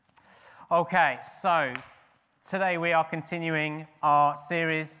Okay, so today we are continuing our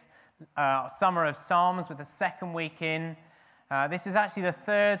series, Summer of Psalms, with the second week in. This is actually the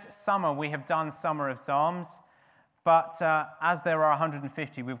third summer we have done Summer of Psalms, but as there are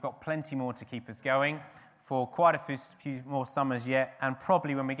 150, we've got plenty more to keep us going for quite a few more summers yet, and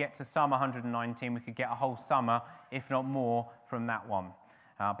probably when we get to Psalm 119, we could get a whole summer, if not more, from that one.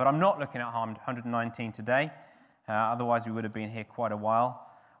 But I'm not looking at 119 today, otherwise we would have been here quite a while.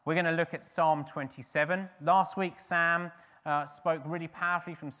 We're going to look at Psalm 27. Last week, Sam spoke really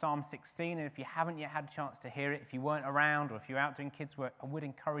powerfully from Psalm 16, and if you haven't yet had a chance to hear it, if you weren't around or if you're out doing kids' work, I would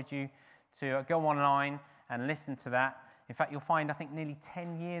encourage you to go online and listen to that. In fact, you'll find, I think, nearly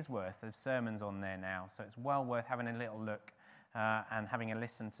 10 years' worth of sermons on there now, so it's well worth having a little look and having a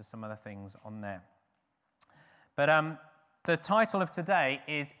listen to some other things on there. But the title of today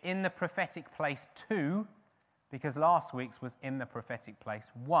is In the Prophetic Place 2, because last week's was In the Prophetic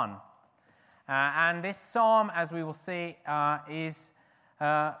Place 1. And this psalm, as we will see, is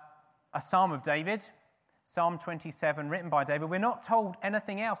a psalm of David, Psalm 27, written by David. We're not told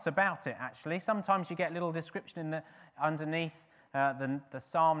anything else about it, actually. Sometimes you get a little description underneath the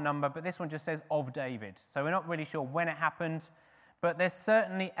psalm number, but this one just says of David. So we're not really sure when it happened, but there's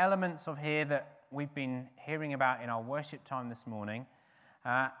certainly elements of here that we've been hearing about in our worship time this morning,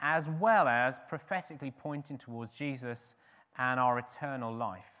 as well as prophetically pointing towards Jesus and our eternal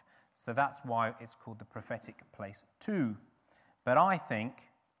life. So that's why it's called the Prophetic Place 2. But I think,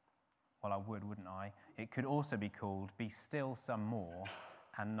 well, I would, wouldn't I? It could also be called Be Still Some More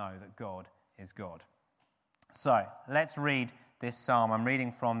and Know That God is God. So let's read this psalm. I'm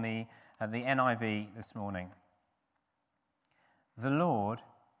reading from the NIV this morning. The Lord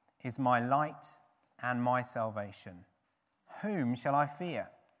is my light and my salvation. Whom shall I fear?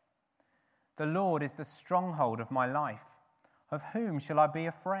 The Lord is the stronghold of my life. Of whom shall I be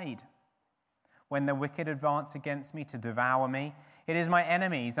afraid? When the wicked advance against me to devour me, it is my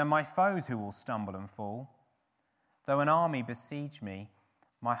enemies and my foes who will stumble and fall. Though an army besiege me,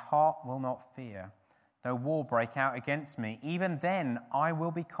 my heart will not fear. Though war break out against me, even then I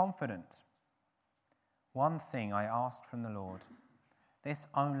will be confident. One thing I asked from the Lord, this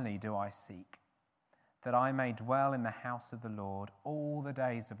only do I seek, that I may dwell in the house of the Lord all the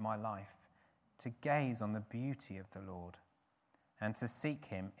days of my life, to gaze on the beauty of the Lord, and to seek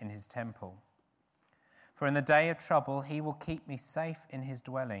him in his temple. For in the day of trouble he will keep me safe in his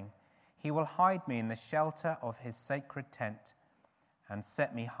dwelling. He will hide me in the shelter of his sacred tent, and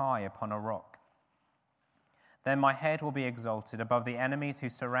set me high upon a rock. Then my head will be exalted above the enemies who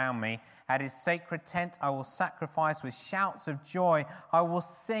surround me. At his sacred tent I will sacrifice with shouts of joy. I will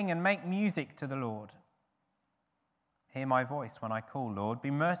sing and make music to the Lord. Hear my voice when I call, Lord.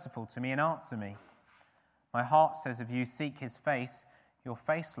 Be merciful to me and answer me. My heart says of you, seek his face. Your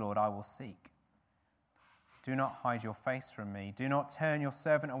face, Lord, I will seek. Do not hide your face from me. Do not turn your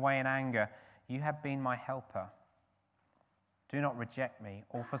servant away in anger. You have been my helper. Do not reject me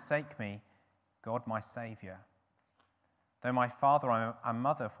or forsake me, God my Saviour. Though my father and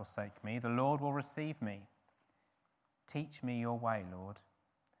mother forsake me, the Lord will receive me. Teach me your way, Lord.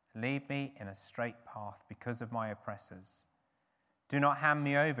 Lead me in a straight path because of my oppressors. Do not hand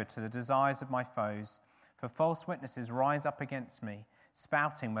me over to the desires of my foes, for false witnesses rise up against me,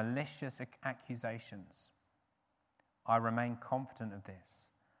 spouting malicious accusations. I remain confident of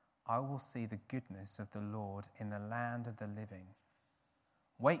this. I will see the goodness of the Lord in the land of the living.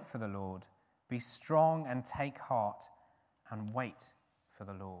 Wait for the Lord. Be strong and take heart, and wait for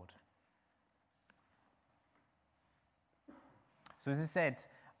the Lord. So as I said,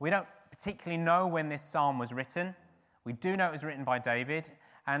 we don't particularly know when this psalm was written. We do know it was written by David.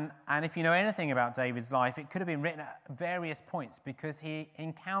 And if you know anything about David's life, it could have been written at various points because he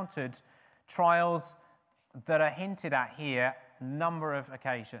encountered trials that are hinted at here a number of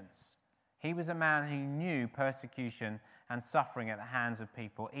occasions. He was a man who knew persecution and suffering at the hands of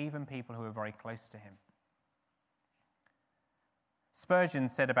people, even people who were very close to him. Spurgeon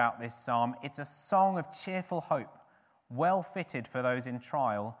said about this psalm, it's a song of cheerful hope, well fitted for those in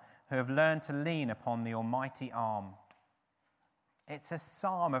trial who have learned to lean upon the almighty arm. It's a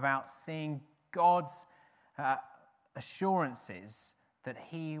psalm about seeing God's assurances that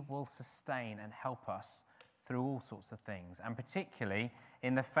he will sustain and help us through all sorts of things, and particularly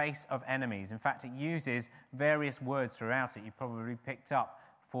in the face of enemies. In fact, it uses various words throughout it. You probably picked up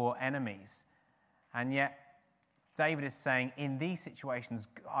for enemies. And yet, David is saying, in these situations,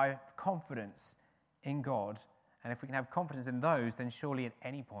 I have confidence in God. And if we can have confidence in those, then surely at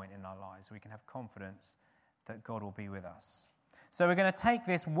any point in our lives, we can have confidence that God will be with us. So we're going to take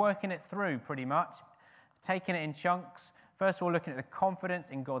this, working it through pretty much, taking it in chunks First of all, looking at the confidence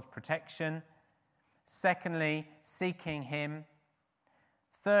in God's protection. Secondly, seeking him.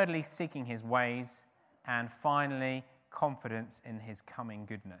 Thirdly, seeking his ways. And finally, confidence in his coming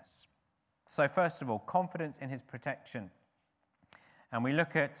goodness. So first of all, confidence in his protection. And we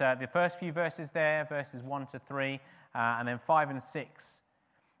look at the first few verses there, verses 1 to 3, and then 5 and 6.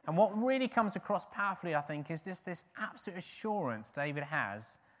 And what really comes across powerfully, I think, is this absolute assurance David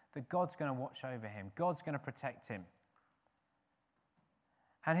has that God's going to watch over him. God's going to protect him.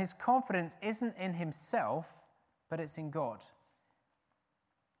 And his confidence isn't in himself, but it's in God.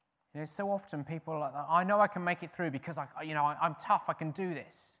 You know, so often people are like, I know I can make it through because I'm tough, I can do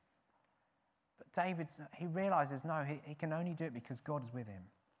this. But David, he realizes, no, he can only do it because God is with him.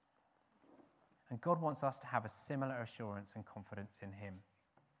 And God wants us to have a similar assurance and confidence in him.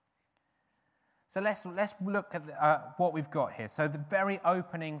 So let's look at what we've got here. So the very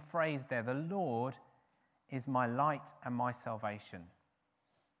opening phrase there, the Lord is my light and my salvation.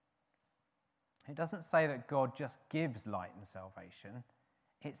 It doesn't say that God just gives light and salvation.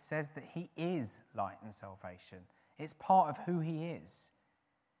 It says that he is light and salvation. It's part of who he is.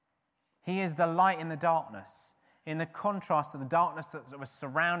 He is the light in the darkness. In the contrast to the darkness that was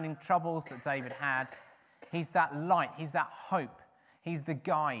surrounding troubles that David had, he's that light, he's that hope, he's the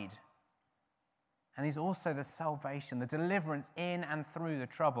guide. And he's also the salvation, the deliverance in and through the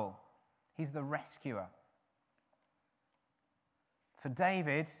trouble. He's the rescuer. For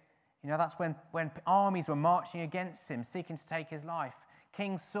David, that's when armies were marching against him, seeking to take his life.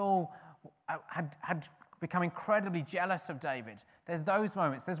 King Saul had become incredibly jealous of David. There's those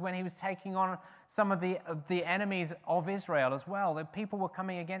moments. There's when he was taking on some of the enemies of Israel as well. The people were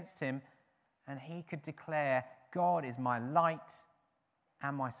coming against him, and he could declare, God is my light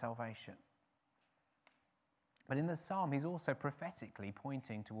and my salvation. But in the psalm, he's also prophetically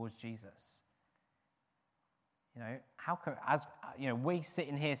pointing towards Jesus. We sit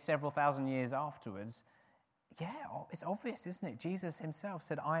in here several thousand years afterwards. Yeah, it's obvious, isn't it? Jesus himself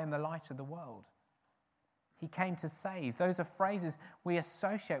said, I am the light of the world. He came to save. Those are phrases we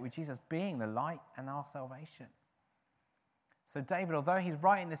associate with Jesus being the light and our salvation. So David, although he's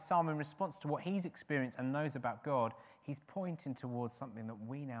writing this psalm in response to what he's experienced and knows about God, he's pointing towards something that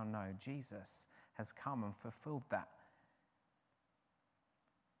we now know. Jesus has come and fulfilled that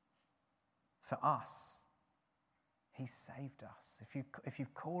for us. He saved us. If you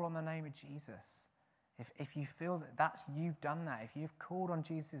call on the name of Jesus, if you feel that you've done that, if you've called on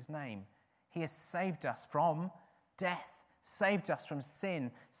Jesus' name, he has saved us from death, saved us from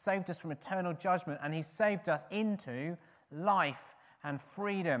sin, saved us from eternal judgment, and he saved us into life and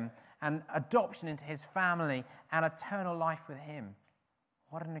freedom and adoption into his family and eternal life with him.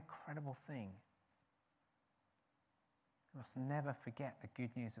 What an incredible thing. We must never forget the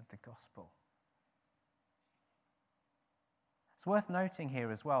good news of the gospel. It's worth noting here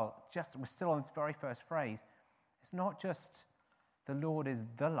as well, we're still on this very first phrase, it's not just the Lord is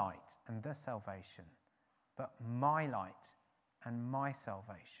the light and the salvation, but my light and my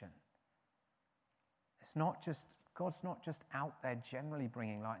salvation. God's not just out there generally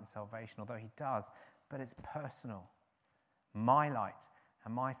bringing light and salvation, although he does, but it's personal. My light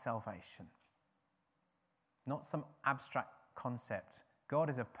and my salvation. Not some abstract concept.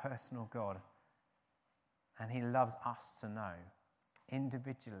 God is a personal God. And he loves us to know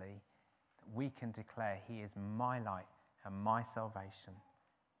individually that we can declare he is my light and my salvation.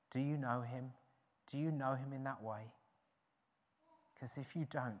 Do you know him? Do you know him in that way? Because if you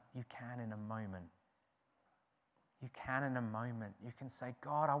don't, you can in a moment. You can in a moment. You can say,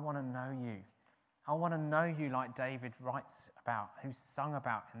 God, I want to know you. I want to know you like David writes about, who's sung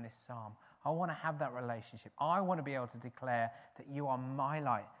about in this psalm. I want to have that relationship. I want to be able to declare that you are my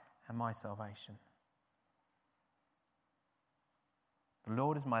light and my salvation. The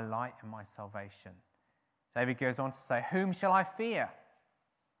Lord is my light and my salvation. David goes on to say, whom shall I fear?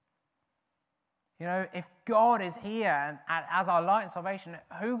 If God is here and as our light and salvation,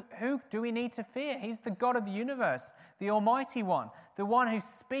 who do we need to fear? He's the God of the universe, the Almighty One, the one who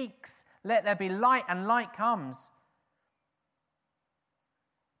speaks, let there be light, and light comes.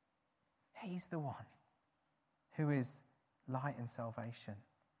 He's the one who is light and salvation.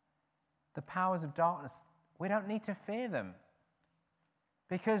 The powers of darkness, we don't need to fear them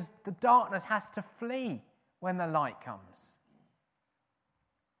because the darkness has to flee when the light comes.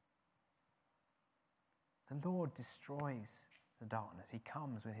 The Lord destroys the darkness. He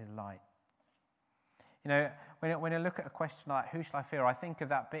comes with his light. When I look at a question like, who shall I fear? I think of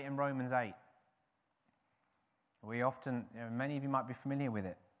that bit in Romans 8. We often, many of you might be familiar with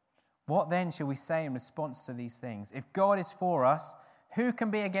it. What then shall we say in response to these things? If God is for us, who can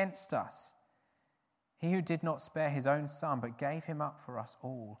be against us? He who did not spare his own son, but gave him up for us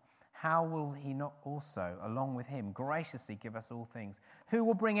all, how will he not also, along with him, graciously give us all things? Who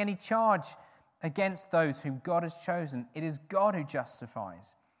will bring any charge against those whom God has chosen? It is God who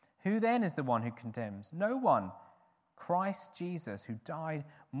justifies. Who then is the one who condemns? No one. Christ Jesus, who died,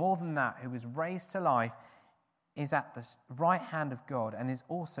 more than that, who was raised to life, is at the right hand of God and is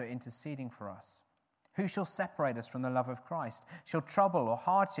also interceding for us. Who shall separate us from the love of Christ? Shall trouble or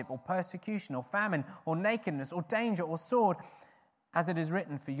hardship or persecution or famine or nakedness or danger or sword? As it is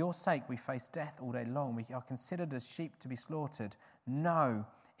written, for your sake we face death all day long. We are considered as sheep to be slaughtered. No,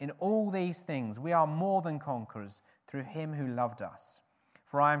 in all these things we are more than conquerors through him who loved us.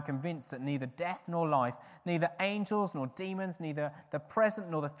 For I am convinced that neither death nor life, neither angels nor demons, neither the present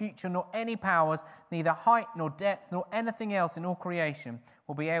nor the future, nor any powers, neither height nor depth, nor anything else in all creation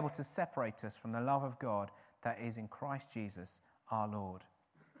will be able to separate us from the love of God that is in Christ Jesus our Lord.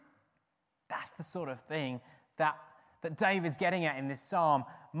 That's the sort of thing that David's getting at in this psalm.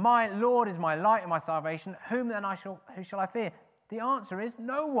 My Lord is my light and my salvation. Who shall I fear? The answer is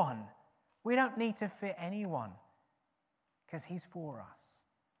no one. We don't need to fear anyone because he's for us.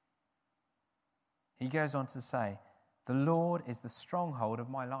 He goes on to say, the Lord is the stronghold of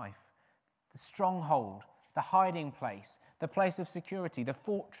my life. The stronghold, the hiding place, the place of security, the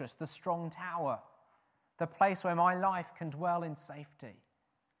fortress, the strong tower, the place where my life can dwell in safety.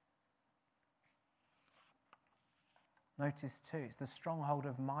 Notice too, it's the stronghold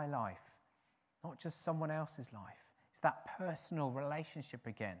of my life, not just someone else's life. It's that personal relationship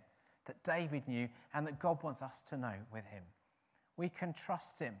again that David knew and that God wants us to know with him. We can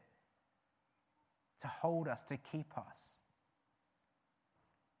trust him to hold us, to keep us.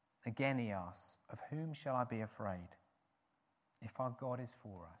 Again he asks, of whom shall I be afraid? If our God is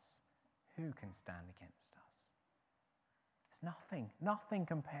for us, who can stand against us? It's nothing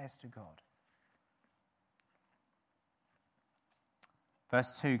compares to God.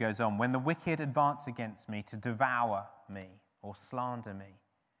 Verse 2 goes on, when the wicked advance against me to devour me or slander me.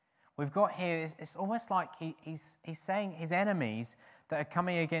 We've got here, it's almost like he's saying his enemies that are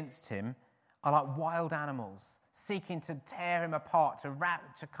coming against him are like wild animals, seeking to tear him apart,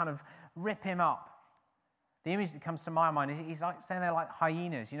 to kind of rip him up. The image that comes to my mind is he's like saying they're like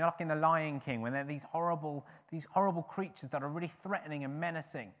hyenas, like in The Lion King, when they're these horrible creatures that are really threatening and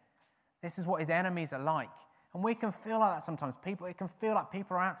menacing. This is what his enemies are like. And we can feel like that sometimes. It can feel like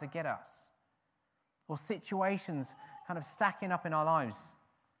people are out to get us. Or situations kind of stacking up in our lives.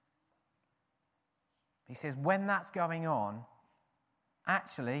 He says, when that's going on,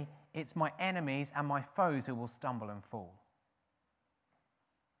 actually, it's my enemies and my foes who will stumble and fall.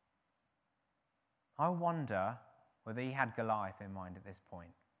 I wonder whether he had Goliath in mind at this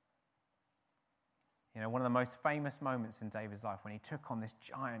point. One of the most famous moments in David's life when he took on this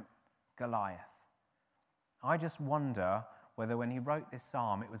giant Goliath. I just wonder whether when he wrote this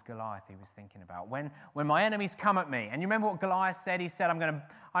psalm, it was Goliath he was thinking about. When my enemies come at me, and you remember what Goliath said? He said, I'm going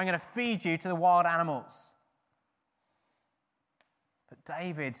to feed you to the wild animals. But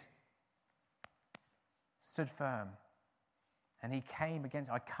David stood firm, and he came against,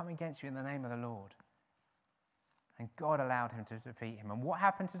 I come against you in the name of the Lord. And God allowed him to defeat him. And what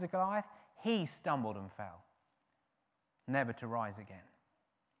happened to Goliath? He stumbled and fell, never to rise again.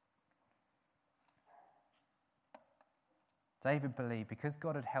 David believed because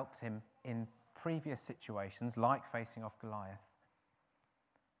God had helped him in previous situations, like facing off Goliath,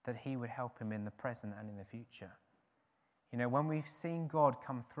 that he would help him in the present and in the future. When we've seen God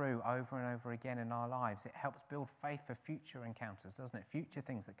come through over and over again in our lives, it helps build faith for future encounters, doesn't it? Future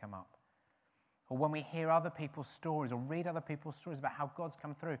things that come up. Or when we hear other people's stories or read other people's stories about how God's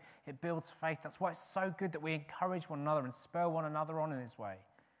come through, it builds faith. That's why it's so good that we encourage one another and spur one another on in this way.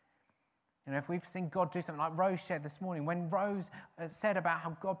 If we've seen God do something like Rose shared this morning, when Rose said about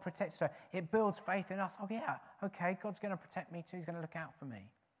how God protects her, it builds faith in us. Oh yeah, okay, God's going to protect me too. He's going to look out for me.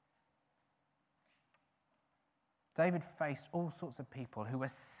 David faced all sorts of people who were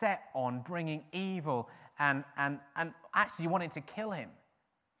set on bringing evil and actually wanted to kill him.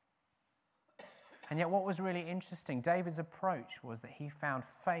 And yet what was really interesting, David's approach was that he found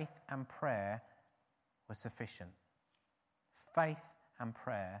faith and prayer was sufficient. Faith and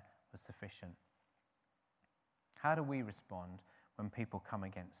prayer was sufficient. How do we respond when people come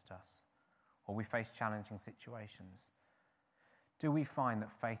against us or we face challenging situations? Do we find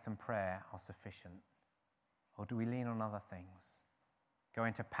that faith and prayer are sufficient? Or do we lean on other things? Go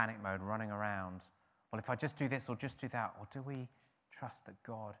into panic mode, running around. Well, if I just do this or just do that. Or do we trust that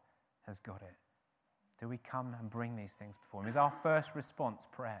God has got it? Do we come and bring these things before him? Is our first response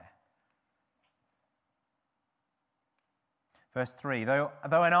prayer? Verse 3, though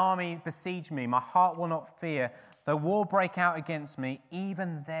an army besiege me, my heart will not fear. Though war break out against me,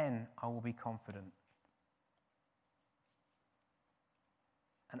 even then I will be confident.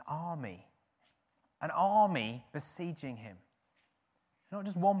 An army besieging him. Not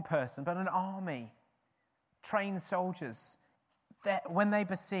just one person, but an army. Trained soldiers. When they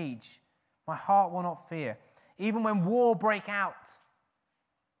besiege, my heart will not fear. Even when war break out,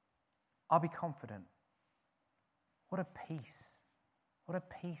 I'll be confident. What a peace. What a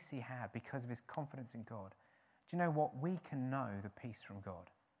peace he had because of his confidence in God. Do you know what? We can know the peace from God.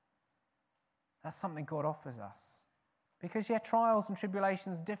 That's something God offers us. Because, trials and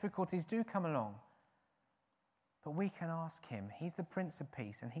tribulations, difficulties do come along. But we can ask him. He's the Prince of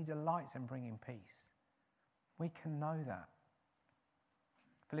Peace, and he delights in bringing peace. We can know that.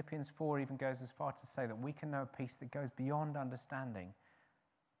 Philippians 4 even goes as far to say that we can know a peace that goes beyond understanding.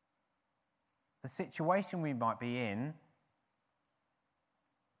 The situation we might be in,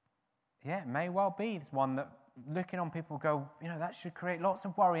 it may well be this one that looking on people go, that should create lots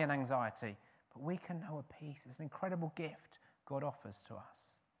of worry and anxiety. But we can know a peace. It's an incredible gift God offers to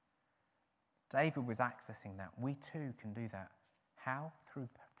us. David was accessing that. We too can do that. How? Through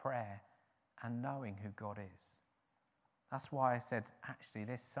prayer and knowing who God is. That's why I said, actually,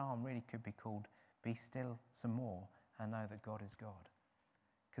 this psalm really could be called Be Still Some More and Know That God is God.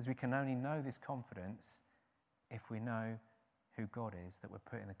 Because we can only know this confidence if we know who God is that we're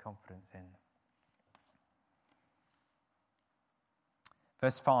putting the confidence in.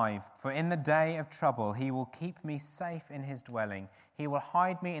 Verse 5, for in the day of trouble he will keep me safe in his dwelling. He will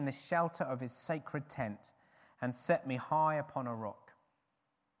hide me in the shelter of his sacred tent and set me high upon a rock.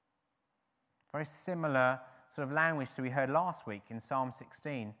 Very similar sort of language to we heard last week in Psalm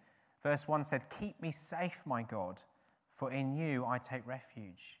 16. Verse 1 said, keep me safe, my God, for in you I take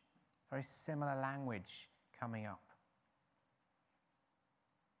refuge. Very similar language coming up.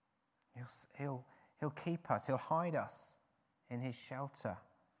 He'll keep us, he'll hide us in his shelter,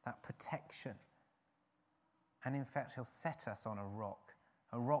 that protection. And in fact, he'll set us on a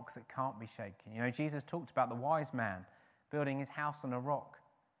rock that can't be shaken. Jesus talked about the wise man building his house on a rock,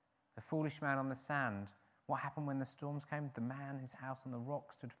 the foolish man on the sand. What happened when the storms came? The man whose house on the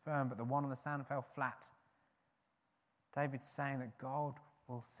rock stood firm, but the one on the sand fell flat. David's saying that God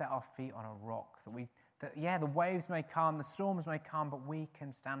will set our feet on a rock, the waves may come, the storms may come, but we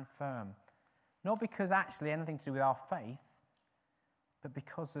can stand firm. Not because actually anything to do with our faith, but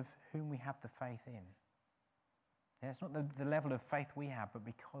because of whom we have the faith in. It's not the level of faith we have, but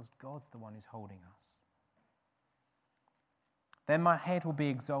because God's the one who's holding us. Then my head will be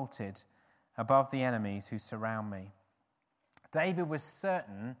exalted above the enemies who surround me. David was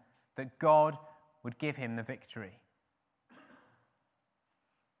certain that God would give him the victory.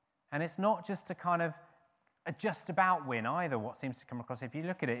 And it's not just a kind of a just about win either, what seems to come across. If you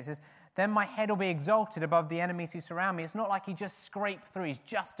look at it, it says, then my head will be exalted above the enemies who surround me. It's not like he just scraped through. He's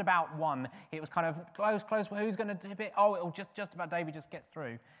just about won. It was kind of close. Who's going to dip it? Oh, it'll just about David just gets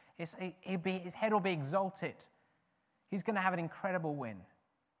through. His head will be exalted. He's going to have an incredible win.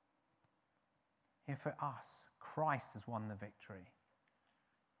 Here for us, Christ has won the victory.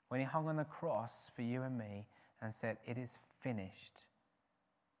 When he hung on the cross for you and me and said, it is finished.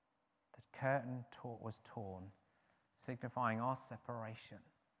 The curtain was torn, signifying our separation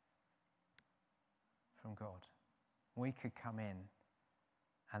from God. We could come in,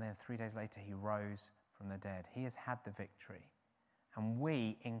 and then 3 days later he rose from the dead. He has had the victory. And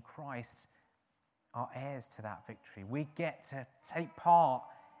we, in Christ, are heirs to that victory. We get to take part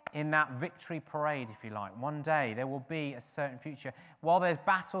in that victory parade, if you like. One day there will be a certain future. While there's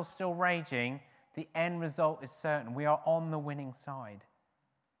battles still raging, the end result is certain. We are on the winning side.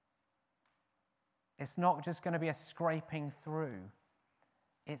 It's not just going to be a scraping through.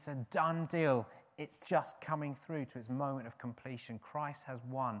 It's a done deal. It's just coming through to its moment of completion. Christ has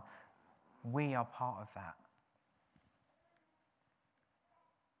won. We are part of that.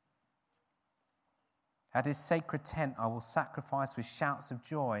 At his sacred tent, I will sacrifice with shouts of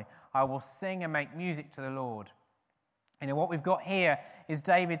joy. I will sing and make music to the Lord. What we've got here is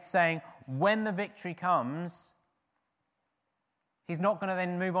David saying, when the victory comes, he's not going to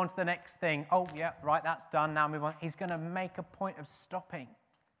then move on to the next thing. Oh, yeah, right, that's done, now move on. He's going to make a point of stopping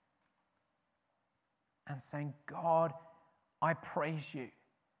and saying, God, I praise you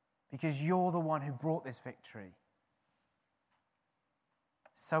because you're the one who brought this victory.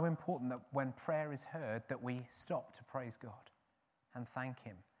 So important that when prayer is heard that we stop to praise God and thank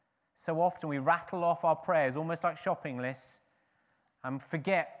him. So often we rattle off our prayers almost like shopping lists and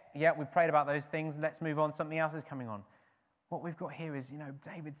forget, we prayed about those things, let's move on, something else is coming on. What we've got here is,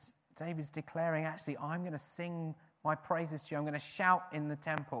 David's declaring, actually, I'm going to sing my praises to you. I'm going to shout in the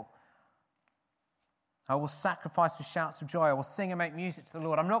temple. I will sacrifice with shouts of joy. I will sing and make music to the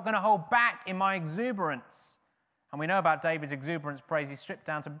Lord. I'm not going to hold back in my exuberance. And we know about David's exuberance praise. He stripped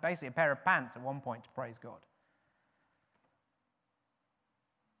down to basically a pair of pants at one point to praise God.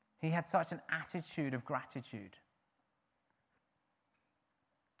 He had such an attitude of gratitude.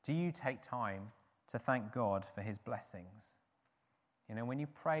 Do you take time to thank God for his blessings? You know, when you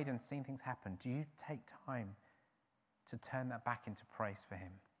prayed and seen things happen, do you take time to turn that back into praise for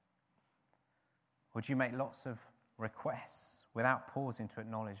him? Or do you make lots of requests without pausing to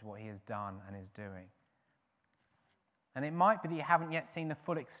acknowledge what he has done and is doing? And it might be that you haven't yet seen the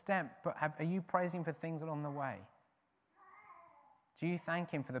full extent, but are you praising for things along the way? Do you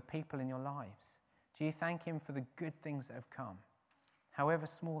thank him for the people in your lives? Do you thank him for the good things that have come, however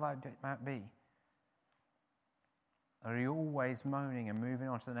small that might be? Or are you always moaning and moving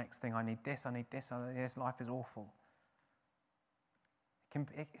on to the next thing? I need this, I need this, I need this. Life is awful.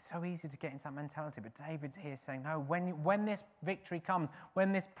 It's so easy to get into that mentality, but David's here saying, no, when this victory comes,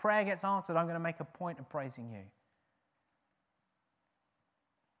 when this prayer gets answered, I'm going to make a point of praising you.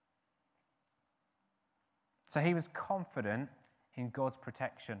 So he was confident in God's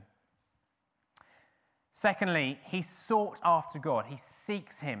protection. Secondly, he sought after God. He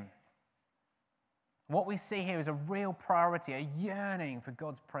seeks him. What we see here is a real priority, a yearning for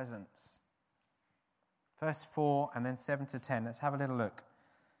God's presence. Verse 4 and then 7 to 10. Let's have a little look.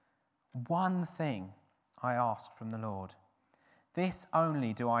 One thing I ask from the Lord. This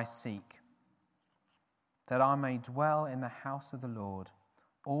only do I seek, that I may dwell in the house of the Lord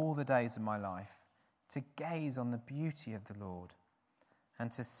all the days of my life, to gaze on the beauty of the Lord and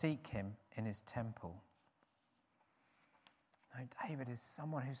to seek him in his temple. Now, David is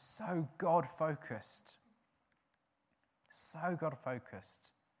someone who's so God-focused. So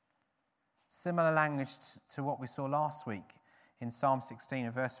God-focused. Similar language to what we saw last week in Psalm 16,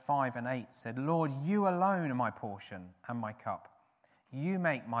 and verse 5 and 8 said, Lord, you alone are my portion and my cup. You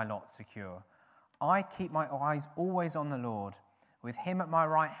make my lot secure. I keep my eyes always on the Lord. With him at my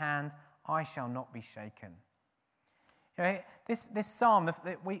right hand, I shall not be shaken. You know, this psalm,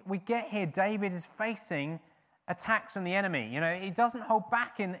 we get here, David is facing attacks from the enemy. You know, he doesn't hold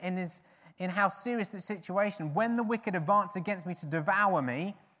back in how serious the situation. When the wicked advance against me to devour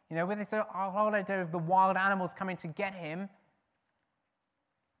me, you know, with this whole idea of the wild animals coming to get him,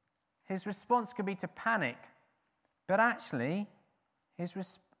 his response could be to panic. But actually,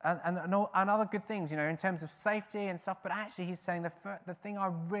 and other good things, you know, in terms of safety and stuff, but actually he's saying the thing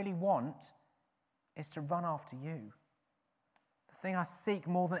I really want is to run after you. The thing I seek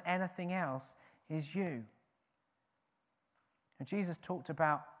more than anything else is you. And Jesus talked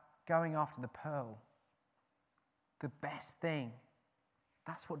about going after the pearl, the best thing.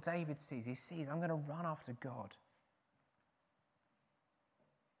 That's what David sees. He sees, I'm going to run after God.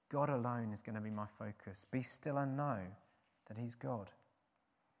 God alone is going to be my focus. Be still and know that he's God.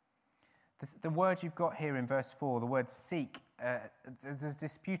 The word you've got here in verse 4, the word seek, there's a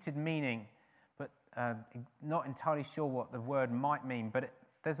disputed meaning, but not entirely sure what the word might mean. But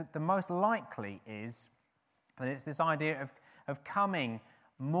the most likely is that it's this idea of coming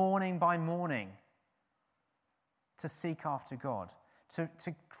morning by morning to seek after God, to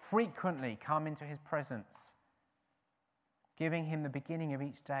frequently come into his presence, giving him the beginning of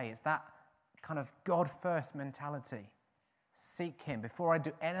each day. It's that kind of God-first mentality. Seek him before I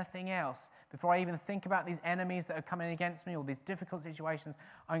do anything else, before I even think about these enemies that are coming against me or these difficult situations.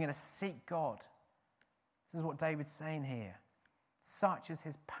 I'm going to seek God. This is what David's saying here. Such is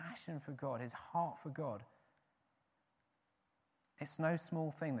his passion for God, his heart for God. It's no small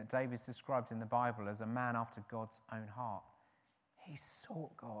thing that David's described in the Bible as a man after God's own heart. He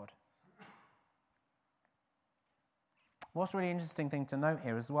sought God. What's a really interesting thing to note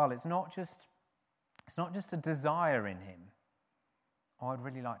here as well, it's not just a desire in him. Oh, I'd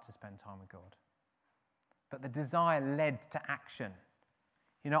really like to spend time with God. But the desire led to action.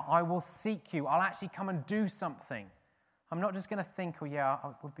 You know, I will seek you. I'll actually come and do something. I'm not just going to think, oh yeah,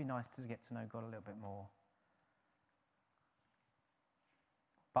 it would be nice to get to know God a little bit more.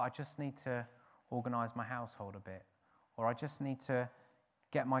 But I just need to organise my household a bit. Or I just need to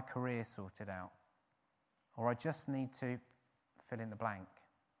get my career sorted out. Or I just need to fill in the blank.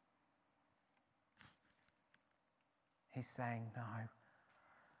 He's saying, no,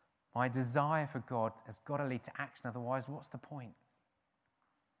 my desire for God has got to lead to action. Otherwise, what's the point?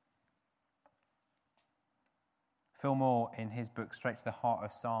 Phil Moore, in his book, Straight to the Heart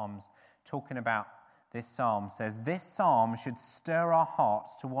of Psalms, talking about this psalm, says, this psalm should stir our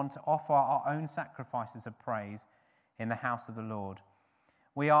hearts to want to offer our own sacrifices of praise in the house of the Lord.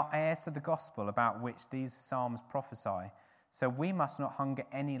 We are heirs to the gospel about which these psalms prophesy, so we must not hunger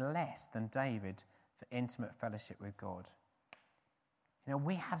any less than David for intimate fellowship with God. You know,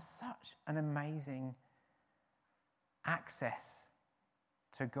 we have such an amazing access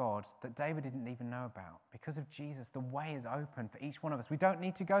to God that David didn't even know about. Because of Jesus, the way is open for each one of us. We don't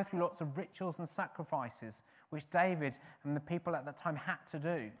need to go through lots of rituals and sacrifices, which David and the people at that time had to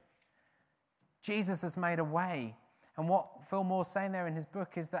do. Jesus has made a way. And what Phil Moore's saying there in his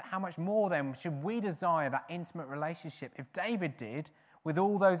book is that how much more then should we desire that intimate relationship? If David did, with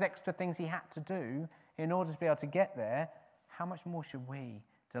all those extra things he had to do in order to be able to get there, how much more should we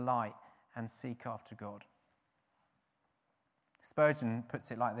delight and seek after God? Spurgeon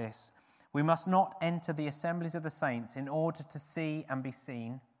puts it like this: we must not enter the assemblies of the saints in order to see and be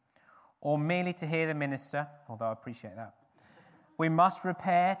seen, or merely to hear the minister, although I appreciate that. We must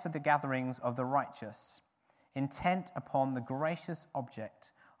repair to the gatherings of the righteous, intent upon the gracious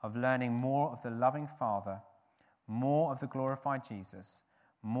object of learning more of the loving Father, more of the glorified Jesus,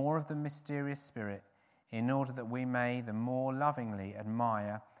 more of the mysterious Spirit, in order that we may the more lovingly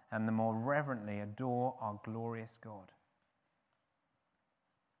admire and the more reverently adore our glorious God.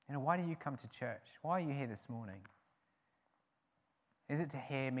 You know, why do you come to church? Why are you here this morning? Is it to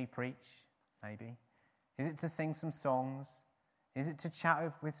hear me preach, maybe? Is it to sing some songs? Is it to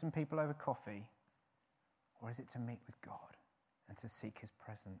chat with some people over coffee? Or is it to meet with God and to seek his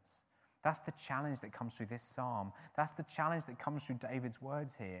presence? That's the challenge that comes through this psalm. That's the challenge that comes through David's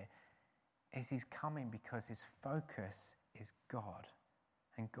words here, is he's coming because his focus is God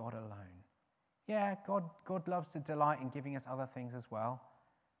and God alone. Yeah, God loves to delight in giving us other things as well.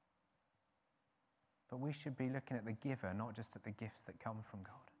 But we should be looking at the giver, not just at the gifts that come from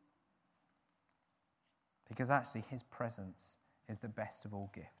God. Because actually his presence is the best of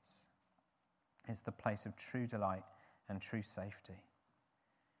all gifts. It's the place of true delight and true safety.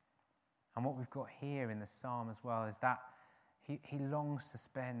 And what we've got here in the psalm as well is that he longs to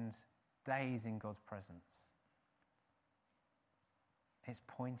spend days in God's presence. It's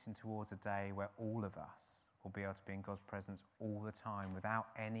pointing towards a day where all of us will be able to be in God's presence all the time without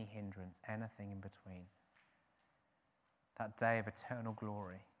any hindrance, anything in between. That day of eternal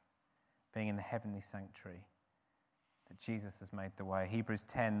glory, being in the heavenly sanctuary, that Jesus has made the way. Hebrews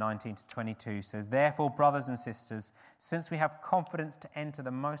 10:19-22 says, "Therefore, brothers and sisters, since we have confidence to enter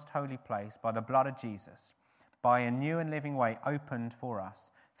the most holy place by the blood of Jesus, by a new and living way opened for us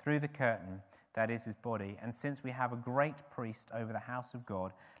through the curtain, that is his body, and since we have a great priest over the house of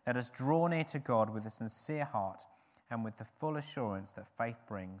God, let us draw near to God with a sincere heart and with the full assurance that faith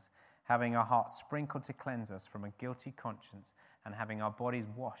brings, having our hearts sprinkled to cleanse us from a guilty conscience and having our bodies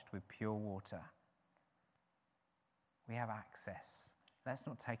washed with pure water." We have access. Let's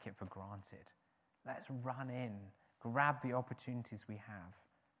not take it for granted. Let's run in, grab the opportunities we have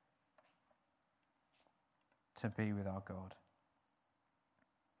to be with our God.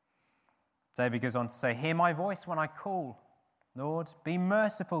 David goes on to say, "Hear my voice when I call. Lord, be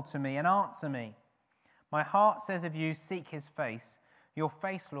merciful to me and answer me. My heart says of you, seek his face. Your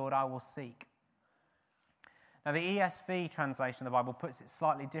face, Lord, I will seek." Now, the ESV translation of the Bible puts it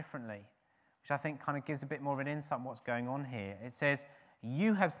slightly differently, which I think kind of gives a bit more of an insight on what's going on here. It says,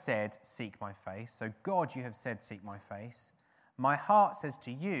 "You have said, seek my face." So, God, you have said, seek my face. My heart says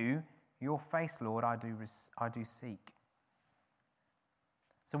to you, your face, Lord, I do seek.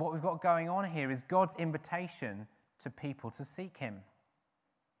 So what we've got going on here is God's invitation to people to seek him.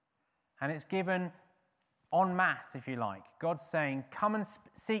 And it's given en masse, if you like. God's saying, come and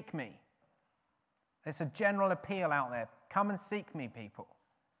seek me. There's a general appeal out there. Come and seek me, people.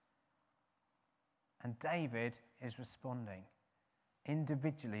 And David is responding,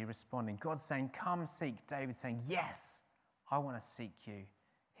 individually responding. God's saying, come seek. David's saying, yes, I want to seek you.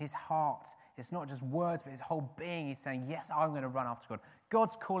 His heart, it's not just words, but his whole being. He's saying, yes, I'm going to run after God.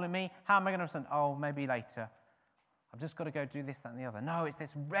 God's calling me. How am I going to respond? Oh, maybe later. I've just got to go do this, that, and the other. No, it's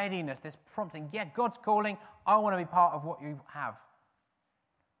this readiness, this prompting. Yeah, God's calling. I want to be part of what you have.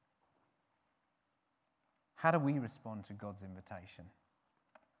 How do we respond to God's invitation?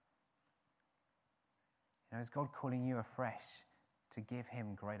 You know, is God calling you afresh to give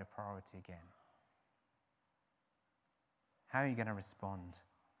him greater priority again? How are you going to respond?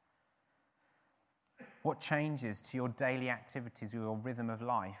 What changes to your daily activities or your rhythm of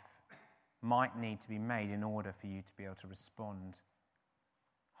life might need to be made in order for you to be able to respond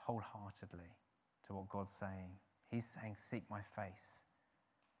wholeheartedly to what God's saying? He's saying, seek my face.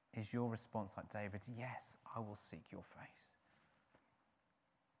 Is your response like David? Yes, I will seek your face.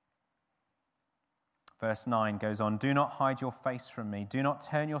 Verse 9 goes on, do not hide your face from me. Do not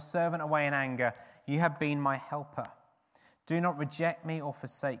turn your servant away in anger. You have been my helper. Do not reject me or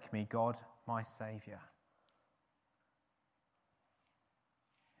forsake me, God, my Saviour.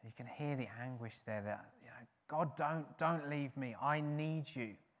 You can hear the anguish there that, God, don't leave me. I need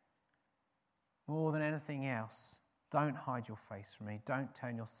you. More than anything else, don't hide your face from me. Don't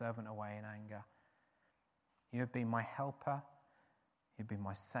turn your servant away in anger. You have been my helper. You've been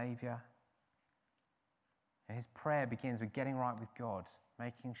my Saviour. His prayer begins with getting right with God,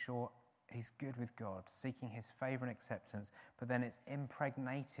 making sure he's good with God, seeking his favour and acceptance, but then it's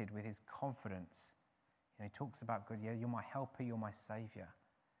impregnated with his confidence. He talks about God, you're my helper, you're my Saviour.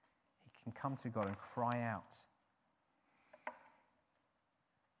 He can come to God and cry out.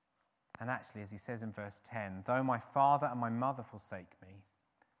 And actually, as he says in verse 10, though my father and my mother forsake me,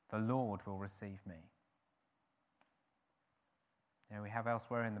 the Lord will receive me. We have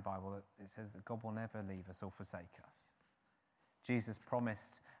elsewhere in the Bible that it says that God will never leave us or forsake us. Jesus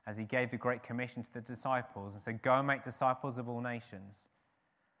promised, as he gave the Great Commission to the disciples and said, go and make disciples of all nations,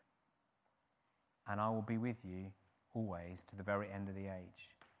 and I will be with you always to the very end of the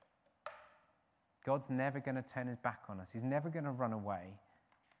age. God's never going to turn his back on us. He's never going to run away,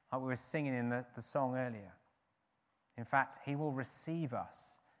 like we were singing in the song earlier. In fact, he will receive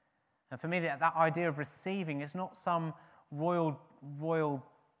us. And for me, that idea of receiving is not some royal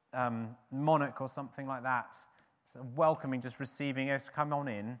monarch or something like that. It's a welcoming, just receiving, come on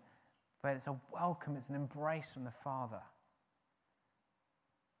in. But it's a welcome, it's an embrace from the Father.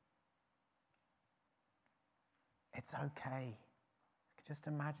 It's okay. I could just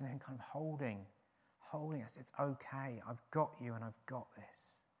imagine him kind of holding us. It's okay. I've got you and I've got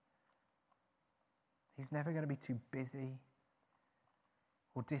this. He's never going to be too busy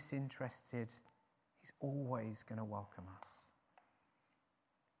or disinterested. He's always going to welcome us.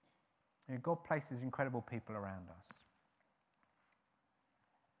 God places incredible people around us.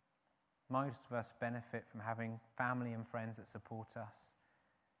 Most of us benefit from having family and friends that support us.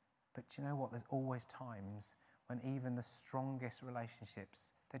 But you know what? There's always times when even the strongest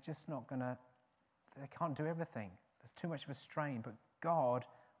relationships, they're just not going to, they can't do everything. There's too much of a strain. But God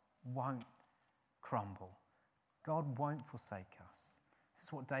won't crumble. God won't forsake us. This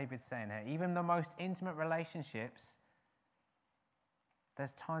is what David's saying here. Even the most intimate relationships,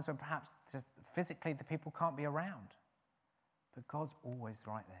 there's times when perhaps just physically the people can't be around. But God's always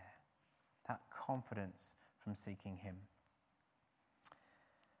right there. That confidence from seeking him.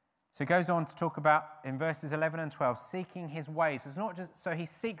 So he goes on to talk about, in verses 11 and 12, seeking his ways. It's not just, so he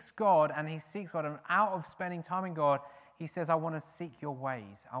seeks God, and out of spending time in God, he says, I want to seek your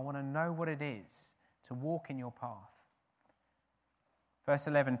ways. I want to know what it is to walk in your path. Verse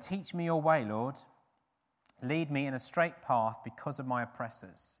 11, teach me your way, Lord. Lead me in a straight path because of my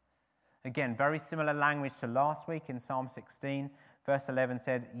oppressors. Again, very similar language to last week in Psalm 16. Verse 11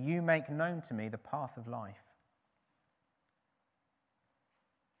 said, you make known to me the path of life.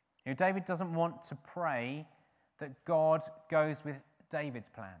 David doesn't want to pray that God goes with David's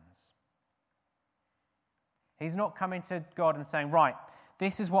plans. He's not coming to God and saying, right,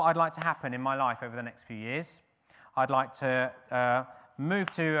 this is what I'd like to happen in my life over the next few years. I'd like to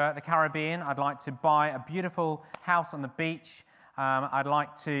move to the Caribbean. I'd like to buy a beautiful house on the beach. I'd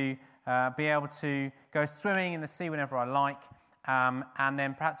like to be able to go swimming in the sea whenever I like. And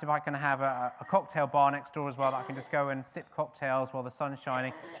then perhaps if I can have a cocktail bar next door as well, that I can just go and sip cocktails while the sun's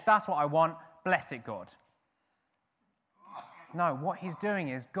shining. That's what I want. Bless it, God. No, what he's doing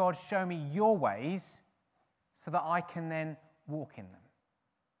is, God, show me your ways so that I can then walk in them.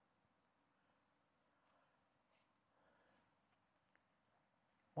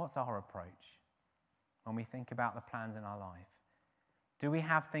 What's our approach when we think about the plans in our life? Do we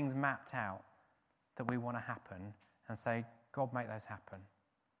have things mapped out that we want to happen and say, God, make those happen?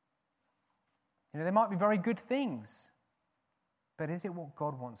 They might be very good things, but is it what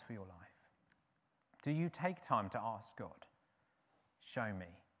God wants for your life? Do you take time to ask God, show me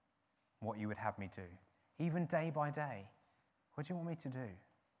what you would have me do, even day by day? What do you want me to do?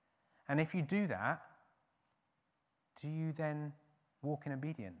 And if you do that, do you then walk in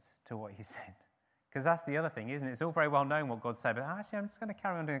obedience to what he said? Because that's the other thing, isn't it? It's all very well known what God said, but actually I'm just going to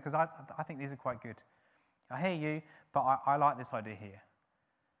carry on doing it because I think these are quite good. I hear you, but I like this idea here.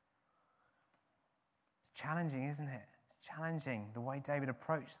 It's challenging, isn't it? It's challenging the way David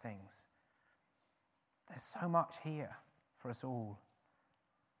approached things. There's so much here for us all.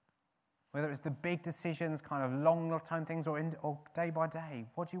 Whether it's the big decisions, kind of long-term things, or day by day,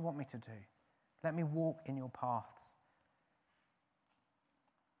 what do you want me to do? Let me walk in your paths.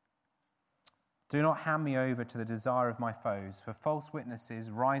 Do not hand me over to the desire of my foes, for false witnesses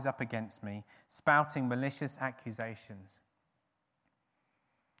rise up against me, spouting malicious accusations.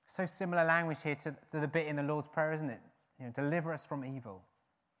 So similar language here to the bit in the Lord's Prayer, isn't it? Deliver us from evil.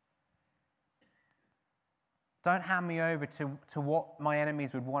 Don't hand me over to what my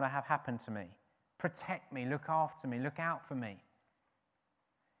enemies would want to have happen to me. Protect me, look after me, look out for me.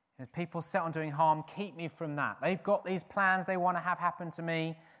 If people set on doing harm, keep me from that. They've got these plans they want to have happen to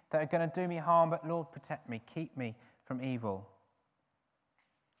me that are going to do me harm, but Lord, protect me, keep me from evil,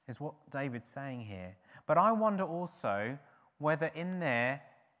 is what David's saying here. But I wonder also whether in there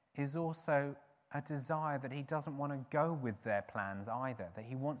is also a desire that he doesn't want to go with their plans either, that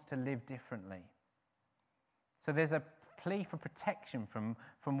he wants to live differently. So there's a plea for protection from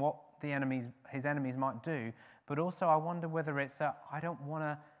what his enemies might do, but also I wonder whether it's I don't want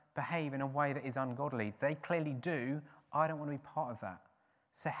to behave in a way that is ungodly. They clearly do. I don't want to be part of that.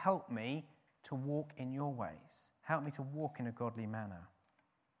 So help me to walk in your ways. Help me to walk in a godly manner.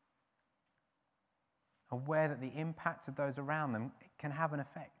 Aware that the impact of those around them can have an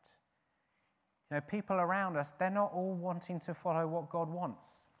effect. People around us, they're not all wanting to follow what God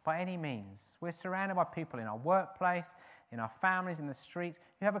wants by any means. We're surrounded by people in our workplace, in our families, in the streets,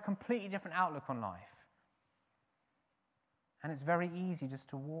 who have a completely different outlook on life. And it's very easy just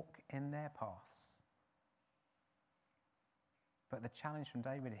to walk in their paths. But the challenge from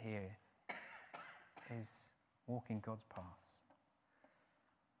David here is walking God's paths.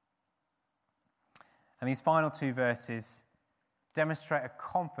 And these final two verses demonstrate a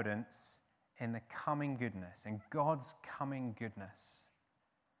confidence in the coming goodness, in God's coming goodness.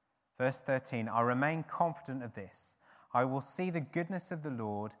 Verse 13, I remain confident of this. I will see the goodness of the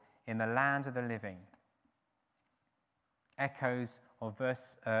Lord in the land of the living. Echoes of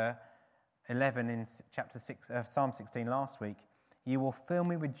verse 11 in chapter 6, Psalm 16 last week. You will fill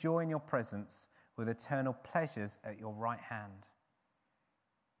me with joy in your presence, with eternal pleasures at your right hand.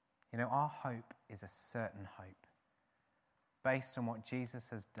 Our hope is a certain hope, based on what Jesus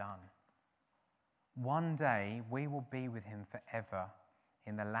has done. One day we will be with him forever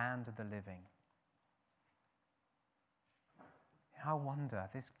in the land of the living. I wonder,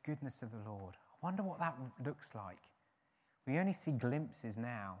 this goodness of the Lord, I wonder what that looks like. We only see glimpses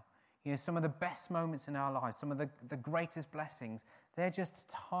now. Some of the best moments in our lives, some of the greatest blessings, they're just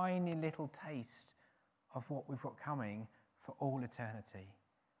a tiny little taste of what we've got coming for all eternity.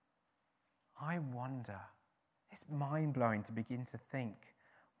 I wonder, it's mind-blowing to begin to think,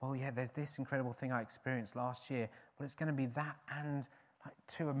 well, yeah, there's this incredible thing I experienced last year. Well, it's going to be that and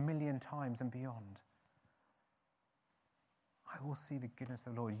to 1,000,000 times and beyond. I will see the goodness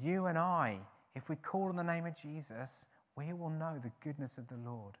of the Lord. You and I, if we call on the name of Jesus, we will know the goodness of the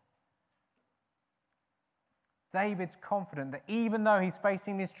Lord. David's confident that even though he's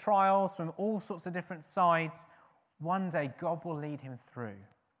facing these trials from all sorts of different sides, one day God will lead him through.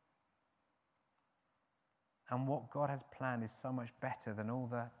 And what God has planned is so much better than all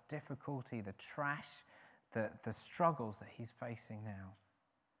the difficulty, the trash, the struggles that he's facing now.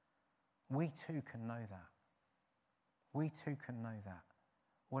 We too can know that. We too can know that.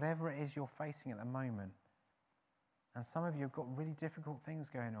 Whatever it is you're facing at the moment, and some of you have got really difficult things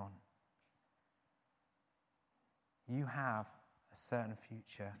going on, you have a certain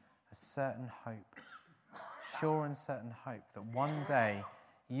future, a certain hope, sure and certain hope that one day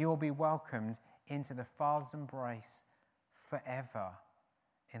you will be welcomed into the Father's embrace forever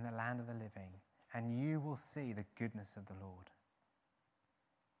in the land of the living, and you will see the goodness of the Lord.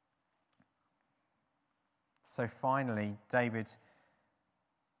 So finally, David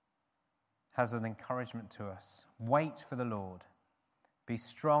has an encouragement to us. Wait for the Lord. Be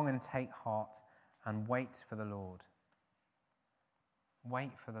strong and take heart, and wait for the Lord.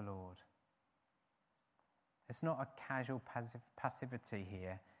 Wait for the Lord. It's not a casual passivity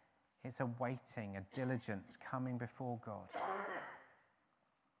here. It's a waiting, a diligence coming before God.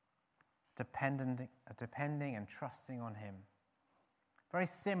 Depending and trusting on him. Very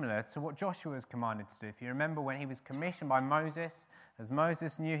similar to what Joshua was commanded to do. If you remember when he was commissioned by Moses, as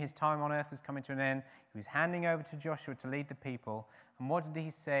Moses knew his time on earth was coming to an end, he was handing over to Joshua to lead the people. And what did he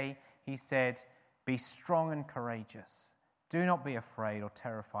say? He said, be strong and courageous. Do not be afraid or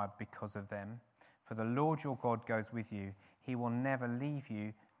terrified because of them, for the Lord your God goes with you. He will never leave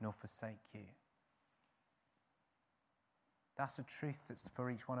you nor forsake you. That's a truth that's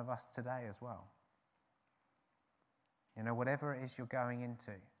for each one of us today as well. Whatever it is you're going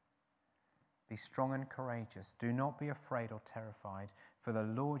into, be strong and courageous. Do not be afraid or terrified, for the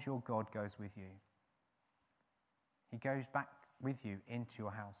Lord your God goes with you. He goes back with you into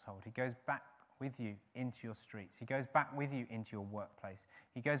your household. He goes back with you into your streets. He goes back with you into your workplace.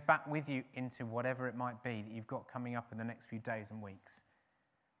 He goes back with you into whatever it might be that you've got coming up in the next few days and weeks.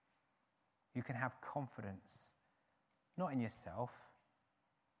 You can have confidence, not in yourself,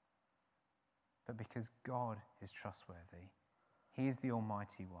 but because God is trustworthy. He is the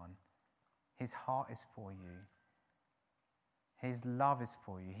Almighty One. His heart is for you. His love is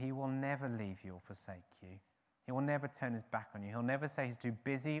for you. He will never leave you or forsake you. He will never turn his back on you. He'll never say he's too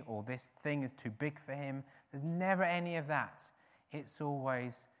busy or this thing is too big for him. There's never any of that. It's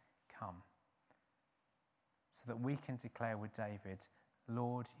always come. So that we can declare with David,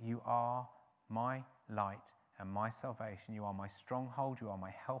 Lord, you are my light and my salvation. You are my stronghold. You are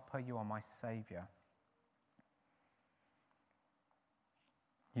my helper. You are my saviour.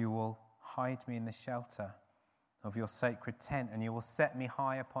 You will hide me in the shelter of your sacred tent, and you will set me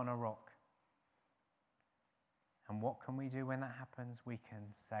high upon a rock. And what can we do when that happens? We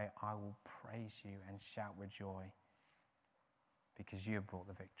can say, I will praise you and shout with joy because you have brought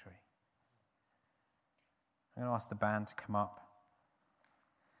the victory. I'm going to ask the band to come up.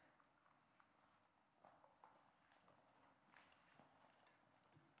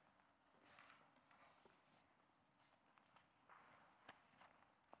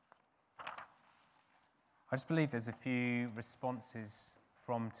 I just believe there's a few responses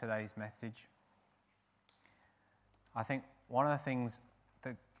from today's message. I think one of the things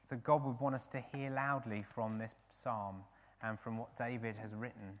that God would want us to hear loudly from this psalm and from what David has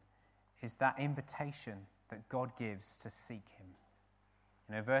written is that invitation that God gives to seek him.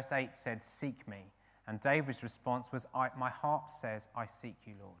 You know, verse 8 said, seek me. And David's response was, my heart says, I seek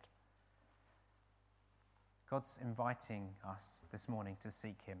you, Lord. God's inviting us this morning to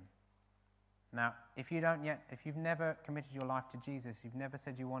seek him. Now, if you've never committed your life to Jesus, you've never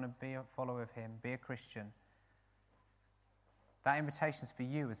said you want to be a follower of him, be a Christian, that invitation is for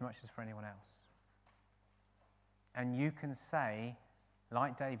you as much as for anyone else. And you can say,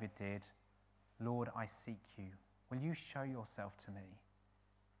 like David did, Lord, I seek you. Will you show yourself to me?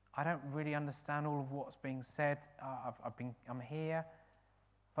 I don't really understand all of what's being said. I'm here,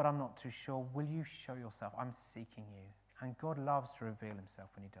 but I'm not too sure. Will you show yourself? I'm seeking you. And God loves to reveal himself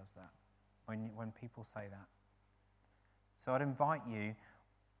when he does that. When people say that. So I'd invite you,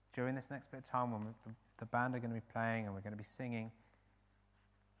 during this next bit of time when the band are going to be playing and we're going to be singing,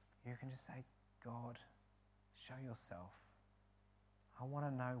 you can just say, God, show yourself. I want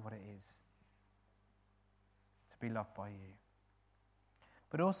to know what it is to be loved by you.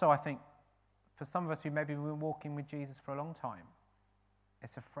 But also I think for some of us who maybe been walking with Jesus for a long time,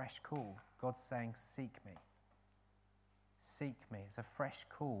 it's a fresh call. God's saying, seek me. Seek me. It's a fresh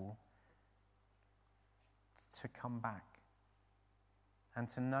call to come back and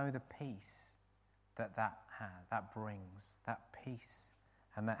to know the peace that brings, that peace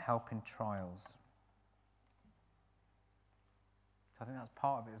and that help in trials. So I think that's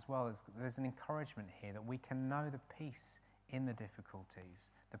part of it as well. There's an encouragement here that we can know the peace in the difficulties.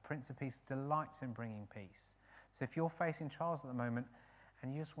 The Prince of Peace delights in bringing peace. So if you're facing trials at the moment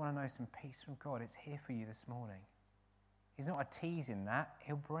and you just want to know some peace from God, it's here for you this morning. He's not a tease in that.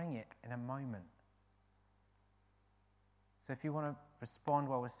 He'll bring it in a moment. So if you want to respond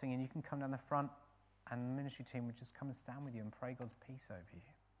while we're singing, you can come down the front and the ministry team will just come and stand with you and pray God's peace over you.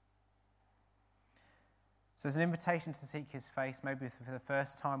 So it's an invitation to seek his face, maybe for the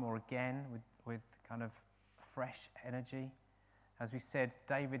first time or again with kind of fresh energy. As we said,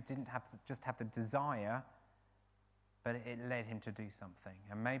 David didn't just have the desire, but it led him to do something.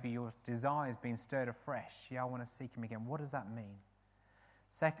 And maybe your desire has been stirred afresh. Yeah, I want to seek him again. What does that mean?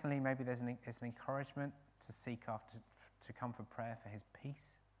 Secondly, maybe it's an encouragement to seek after, to come for prayer for his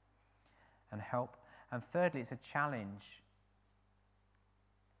peace and help. And thirdly, it's a challenge.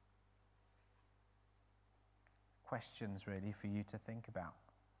 Questions really for you to think about.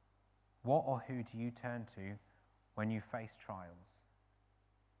 What or who do you turn to when you face trials?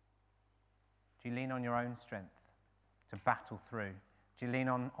 Do you lean on your own strength to battle through? Do you lean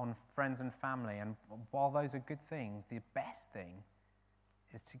on friends and family? And while those are good things, the best thing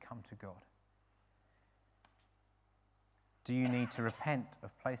is to come to God. Do you need to repent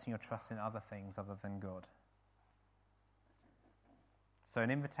of placing your trust in other things other than God? So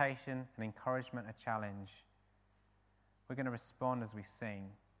an invitation, an encouragement, a challenge. We're going to respond as we sing.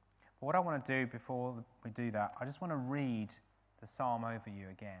 But what I want to do before we do that, I just want to read the psalm over you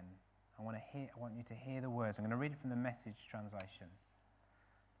again. I want you to hear the words. I'm going to read it from the Message translation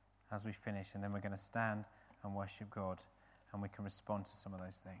as we finish, and then we're going to stand and worship God, and we can respond to some of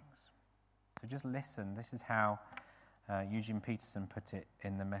those things. So just listen. This is how Eugene Peterson put it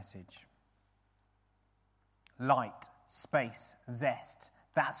in the Message. Light, space, zest,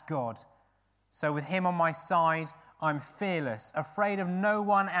 that's God. So with him on my side, I'm fearless, afraid of no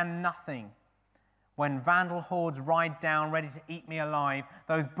one and nothing. When vandal hordes ride down, ready to eat me alive,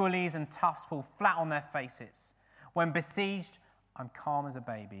 those bullies and toughs fall flat on their faces. When besieged, I'm calm as a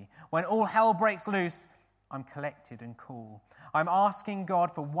baby. When all hell breaks loose, I'm collected and cool. I'm asking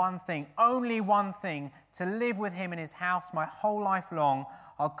God for one thing, only one thing, to live with him in his house my whole life long.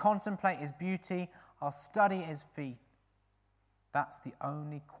 I'll contemplate his beauty. I'll study at his feet. That's the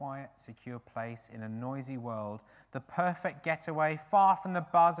only quiet, secure place in a noisy world, the perfect getaway, far from the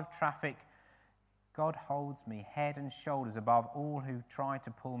buzz of traffic. God holds me head and shoulders above all who try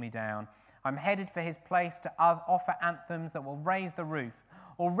to pull me down. I'm headed for his place to offer anthems that will raise the roof.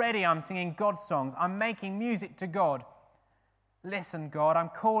 Already I'm singing God songs. I'm making music to God. Listen, God, I'm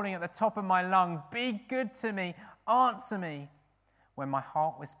calling at the top of my lungs. Be good to me. Answer me. When my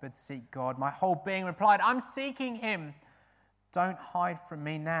heart whispered, seek God, my whole being replied, I'm seeking him. Don't hide from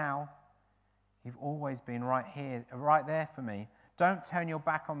me now. You've always been right here, right there for me. Don't turn your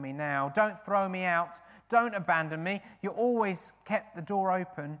back on me now. Don't throw me out. Don't abandon me. You always kept the door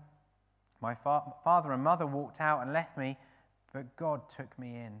open. My father and mother walked out and left me, but God took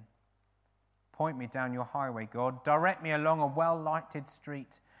me in. Point me down your highway, God. Direct me along a well-lighted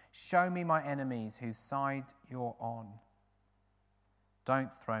street. Show me my enemies whose side you're on.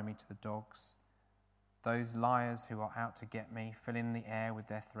 Don't throw me to the dogs. Those liars who are out to get me, filling the air with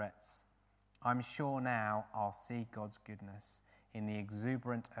their threats. I'm sure now I'll see God's goodness in the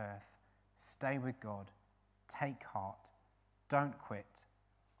exuberant earth. Stay with God. Take heart. Don't quit.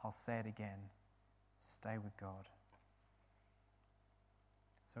 I'll say it again. Stay with God.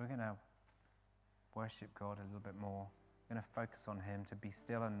 So we're going to worship God a little bit more. We're going to focus on him, to be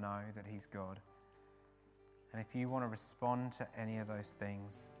still and know that he's God. And if you want to respond to any of those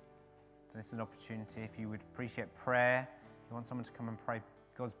things, then this is an opportunity. If you would appreciate prayer, you want someone to come and pray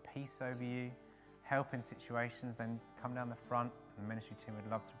God's peace over you, help in situations, then come down the front and the ministry team would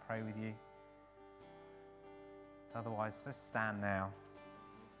love to pray with you. Otherwise, just stand now.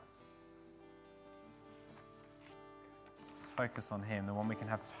 Let's focus on him, the one we can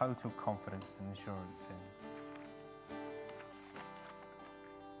have total confidence and assurance in.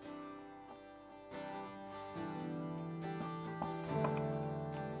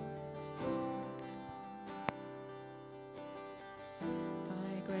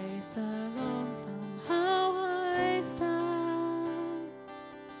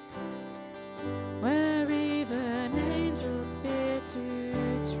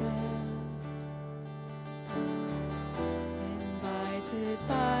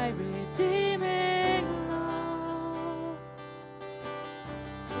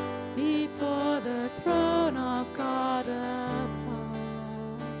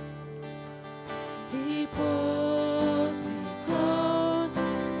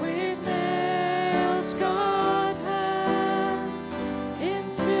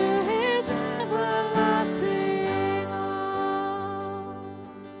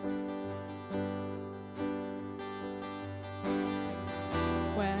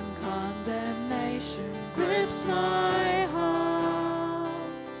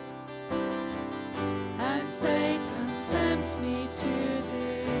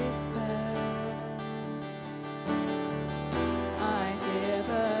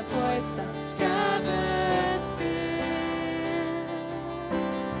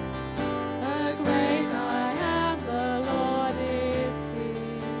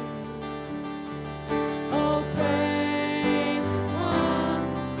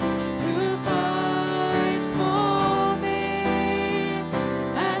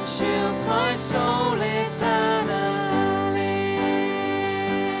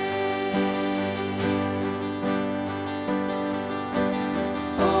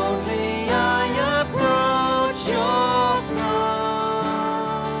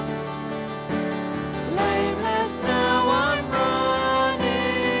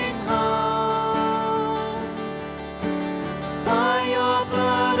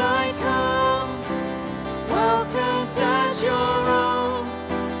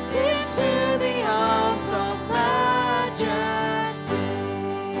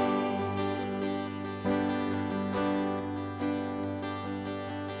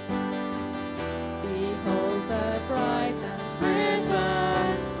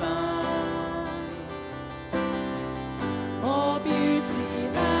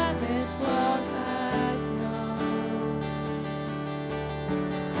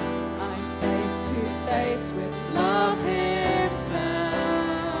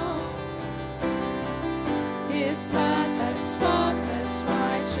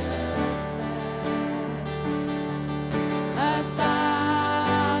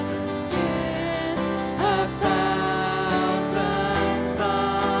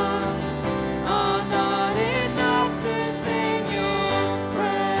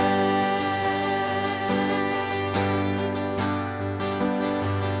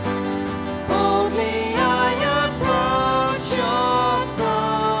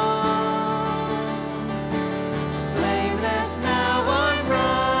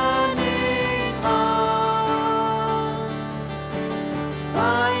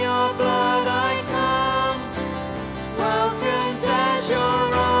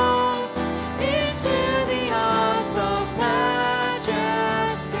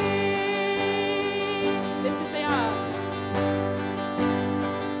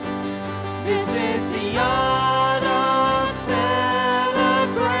 This is the art of celebration,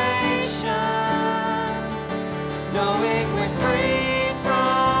 knowing we're free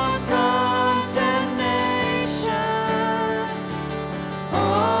from condemnation.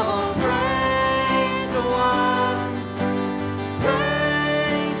 Oh, praise the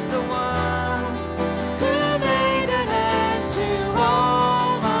one who made an end to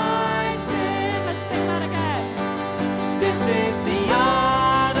all my sin. Let's sing that again. This is the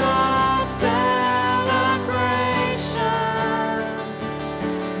art of celebration,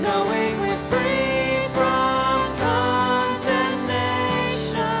 knowing we're free from condemnation.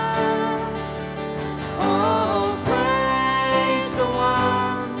 Oh, praise the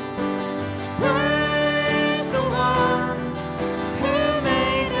one who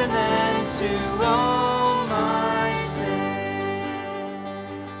made an end to all my sin.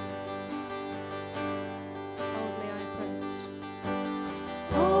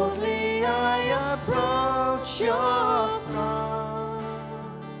 Boldly I approach your throne.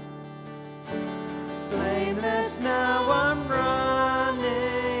 Blameless now I'm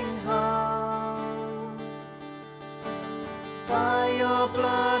running home. By your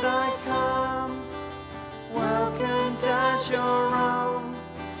blood I come, welcomed as your own,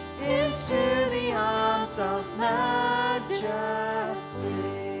 into the arms of majesty.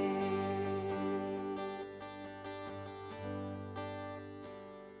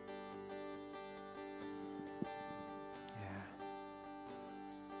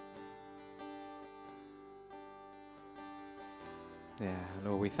 Yeah,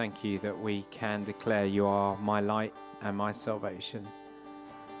 Lord, we thank you that we can declare you are my light and my salvation.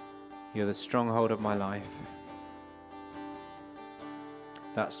 You're the stronghold of my life.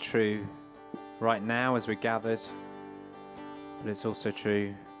 That's true right now as we're gathered, but it's also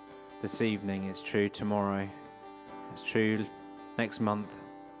true this evening. It's true tomorrow. It's true next month.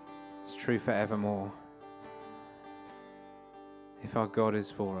 It's true forevermore. If our God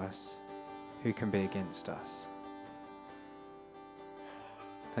is for us, who can be against us?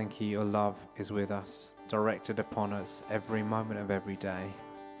 Thank you, your love is with us, directed upon us every moment of every day.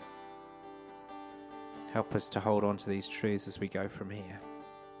 Help us to hold on to these truths as we go from here.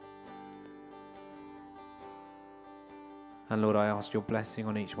 And Lord, I ask your blessing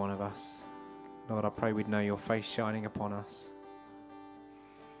on each one of us. Lord, I pray we'd know your face shining upon us.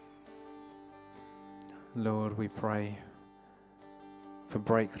 Lord, we pray for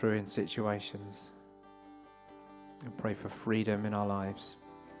breakthrough in situations. I pray for freedom in our lives.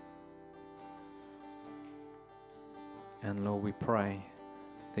 And Lord, we pray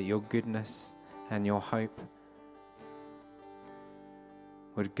that your goodness and your hope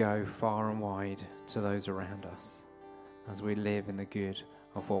would go far and wide to those around us as we live in the good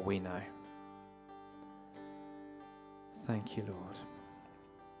of what we know. Thank you, Lord.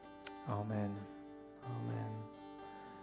 Amen. Amen.